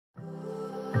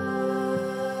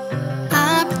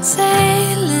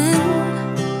sailing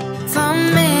for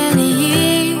many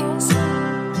years,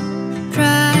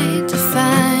 tried to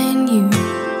find you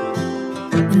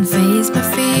and face my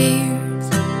fears.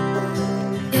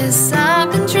 Yes,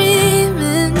 I've been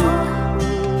dreaming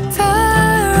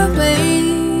far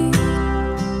away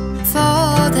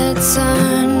for that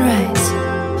sunrise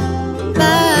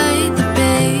by the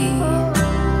bay,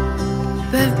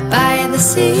 but by the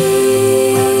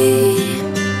sea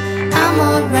I'm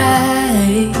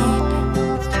alright.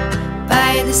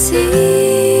 By the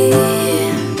sea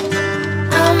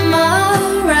I'm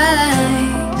alright.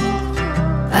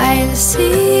 By the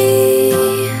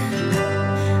sea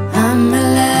I'm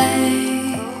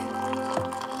alive.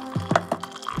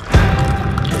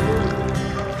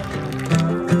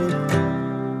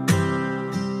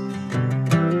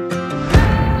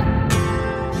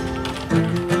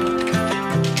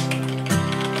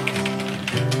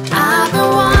 I've been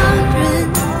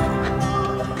wondering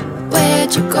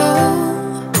where'd you go?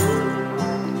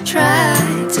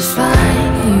 Tried to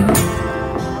find you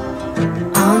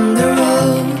on the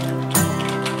road.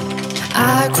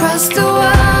 I crossed the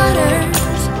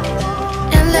waters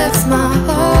and left my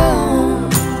home.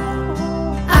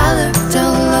 I looked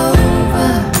all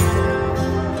over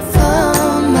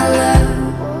for my love,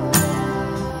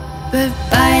 but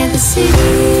by the sea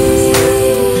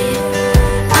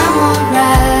I'm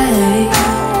alright.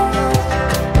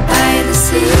 By the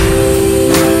sea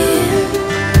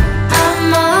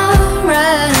I'm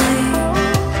alright.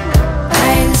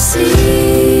 By the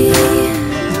sea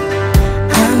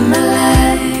I'm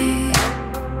alive.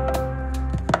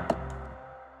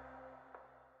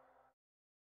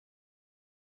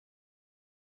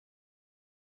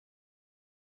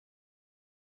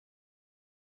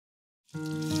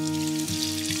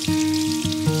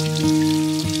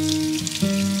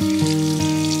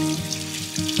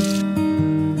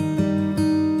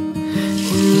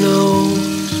 You know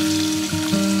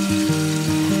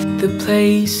the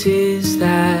places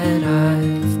that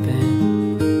I've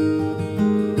been,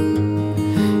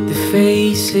 the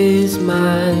faces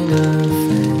mine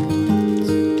offense,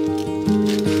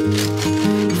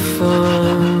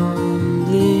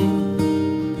 fumbling,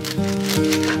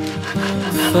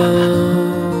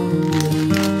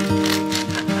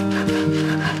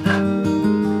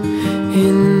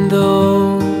 and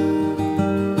though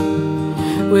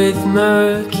with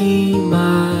murky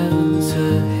miles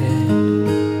ahead,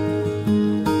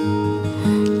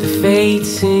 the fate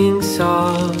sings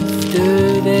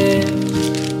softer there,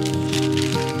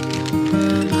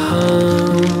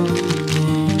 humming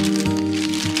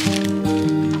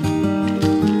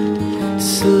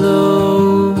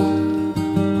slow,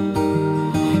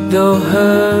 though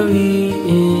hurry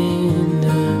in the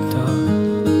dark.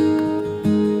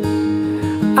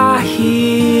 I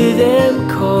hear them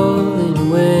calling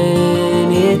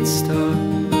when it starts.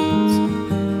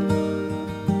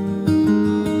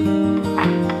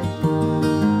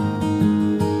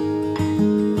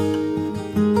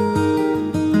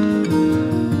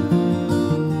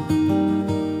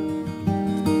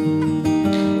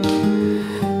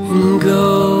 And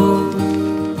go,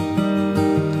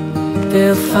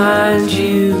 they'll find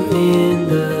you in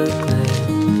the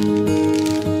glen,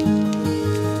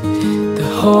 the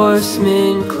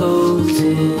horsemen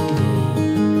closing in,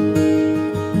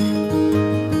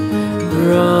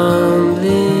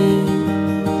 rumbling,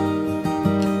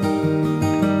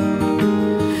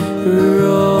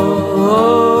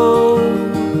 roll,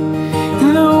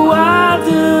 and the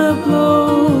wilder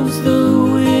blows the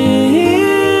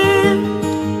wind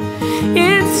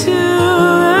into the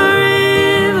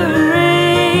river,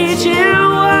 raging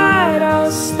wide.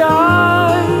 I'll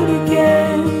start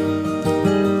again.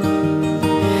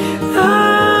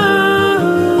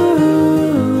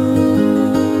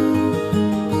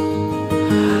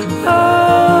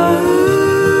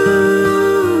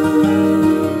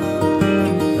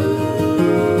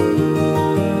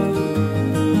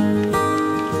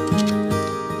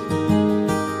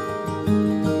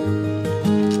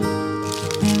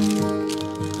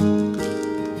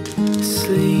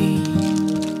 Sleep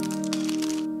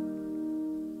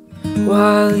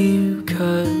while you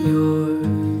cut your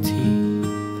teeth.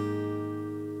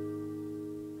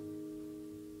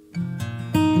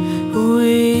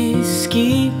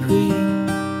 Whiskey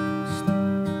priest,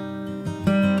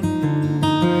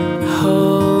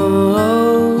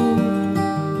 home,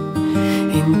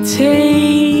 and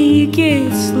take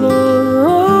it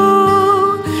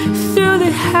slow through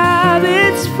the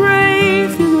habits, pray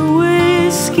through the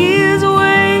whiskey's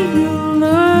way. You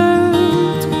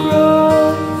learn to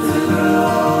grow.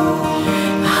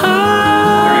 Oh,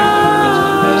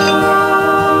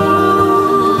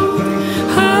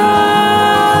 oh,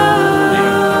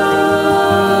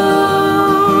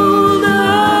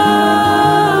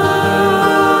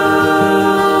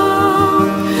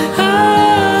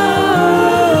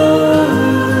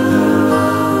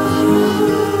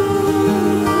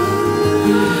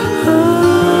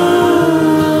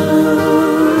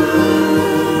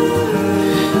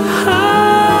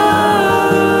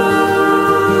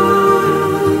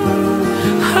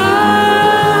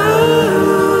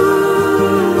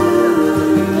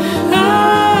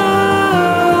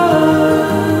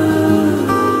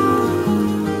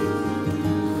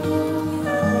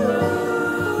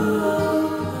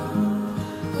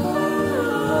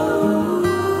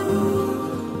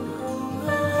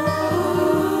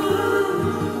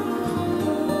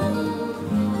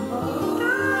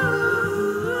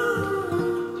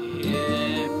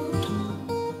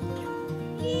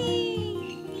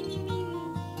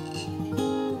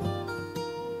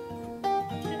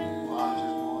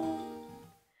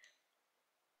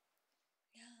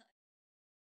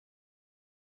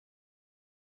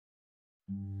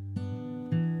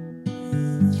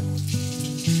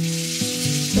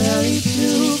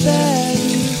 too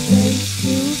badly face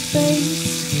to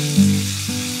face.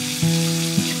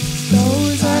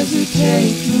 Those eyes would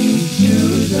take me to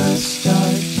the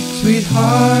start.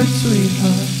 Sweetheart,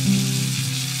 sweetheart.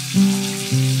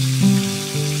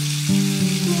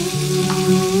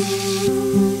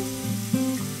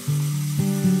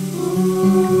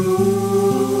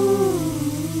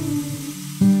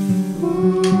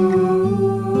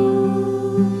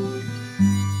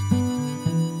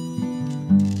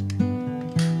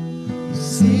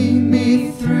 See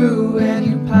me through and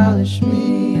you polish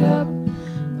me up.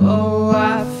 Oh,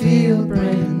 I feel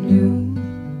brand new.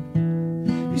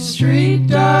 Your street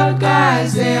dog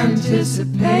eyes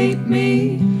anticipate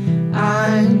me.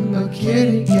 I'm a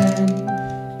kid again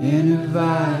in a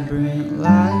vibrant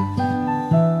life.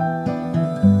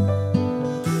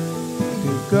 Like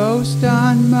a ghost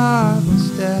on marble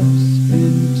steps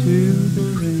into the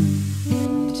rain.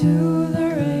 Into the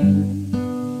rain.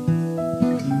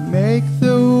 You make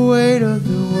the weight of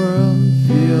the world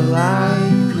feel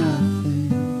like nothing.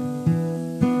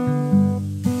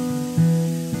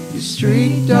 Your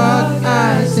street dog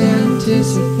eyes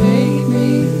anticipate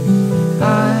me.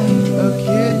 I'm a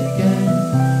kid again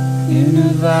in a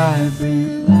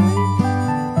vibrant life.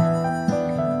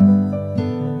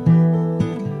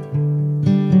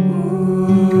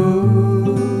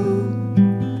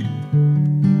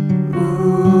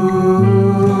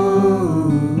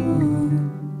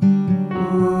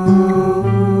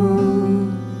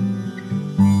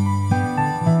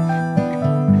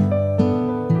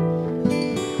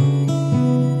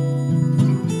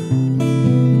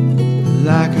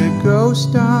 Like a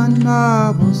ghost on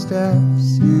marble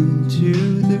steps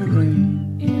into the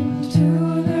rain.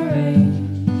 Into the rain.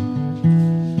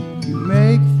 You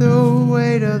make the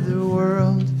weight of the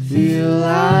world feel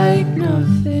like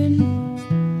nothing.